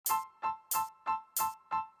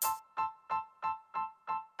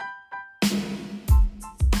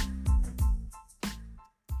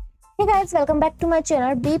Hey guys, welcome back to my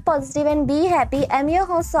channel. Be positive and be happy. I'm your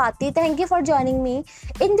host Swati. Thank you for joining me.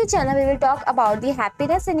 In the channel, we will talk about the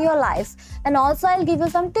happiness in your life, and also I'll give you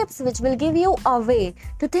some tips which will give you a way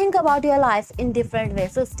to think about your life in different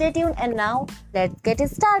ways. So stay tuned, and now let's get it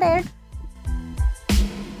started.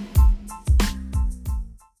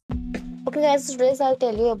 Okay guys, today I'll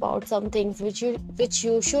tell you about some things which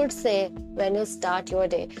you should say when you start your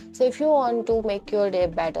day. So if you want to make your day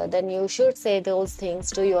better, then you should say those things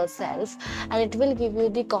to yourself, and it will give you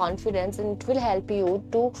the confidence and it will help you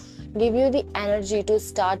to give you the energy to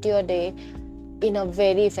start your day in a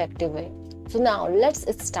very effective way. So now let's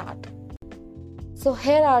start. So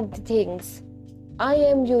here are the things. I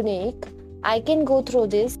am unique. I can go through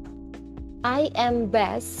this. I am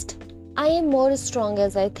best. I am more strong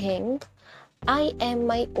as I think. I am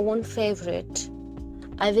my own favorite.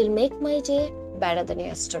 I will make my day better than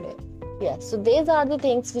yesterday. Yeah, so these are the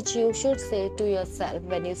things which you should say to yourself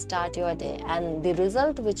when you start your day, and the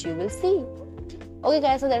result which you will see. Okay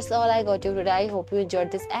guys, so that's all I got you today. I hope you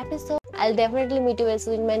enjoyed this episode. I'll definitely meet you very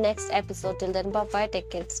soon in my next episode. Till then, bye bye.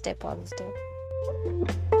 Take care. Stay positive.